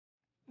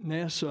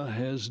NASA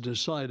has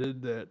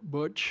decided that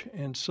Butch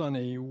and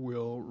Sonny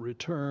will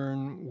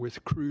return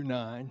with Crew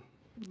 9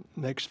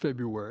 next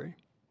February.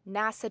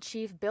 NASA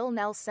Chief Bill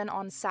Nelson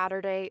on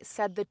Saturday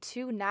said the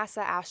two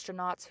NASA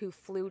astronauts who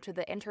flew to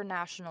the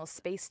International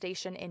Space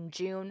Station in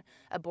June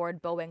aboard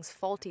Boeing's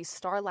faulty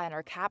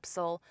Starliner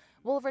capsule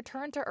will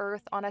return to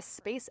Earth on a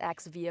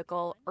SpaceX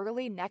vehicle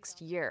early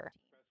next year.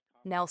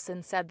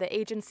 Nelson said the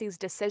agency's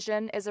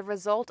decision is a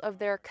result of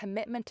their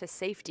commitment to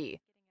safety,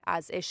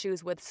 as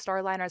issues with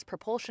Starliner's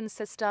propulsion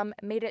system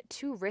made it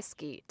too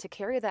risky to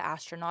carry the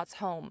astronauts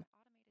home.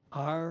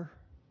 Our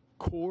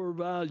core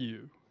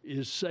value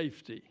is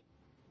safety,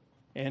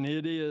 and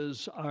it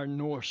is our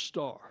North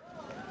Star.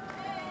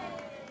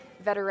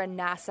 Veteran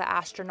NASA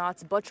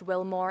astronauts Butch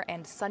Wilmore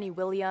and Sonny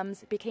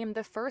Williams became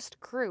the first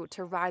crew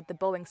to ride the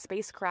Boeing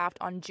spacecraft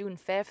on June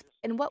 5th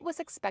in what was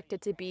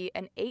expected to be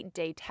an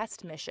 8-day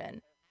test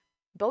mission.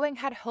 Boeing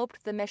had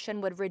hoped the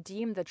mission would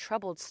redeem the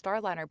troubled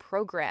Starliner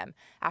program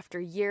after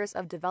years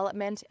of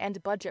development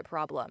and budget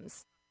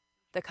problems.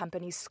 The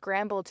company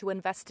scrambled to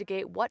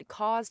investigate what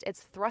caused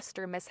its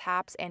thruster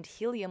mishaps and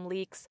helium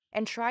leaks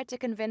and tried to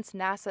convince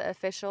NASA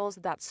officials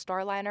that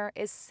Starliner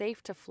is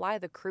safe to fly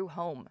the crew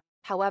home.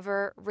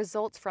 However,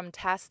 results from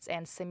tests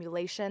and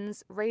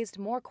simulations raised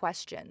more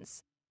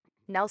questions.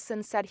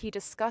 Nelson said he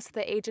discussed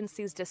the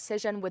agency's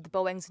decision with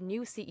Boeing's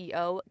new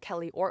CEO,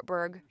 Kelly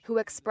Ortberg, who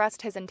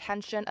expressed his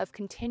intention of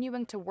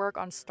continuing to work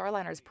on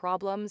Starliner's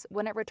problems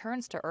when it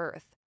returns to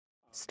Earth.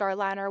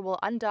 Starliner will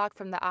undock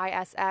from the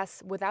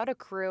ISS without a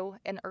crew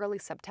in early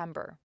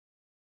September.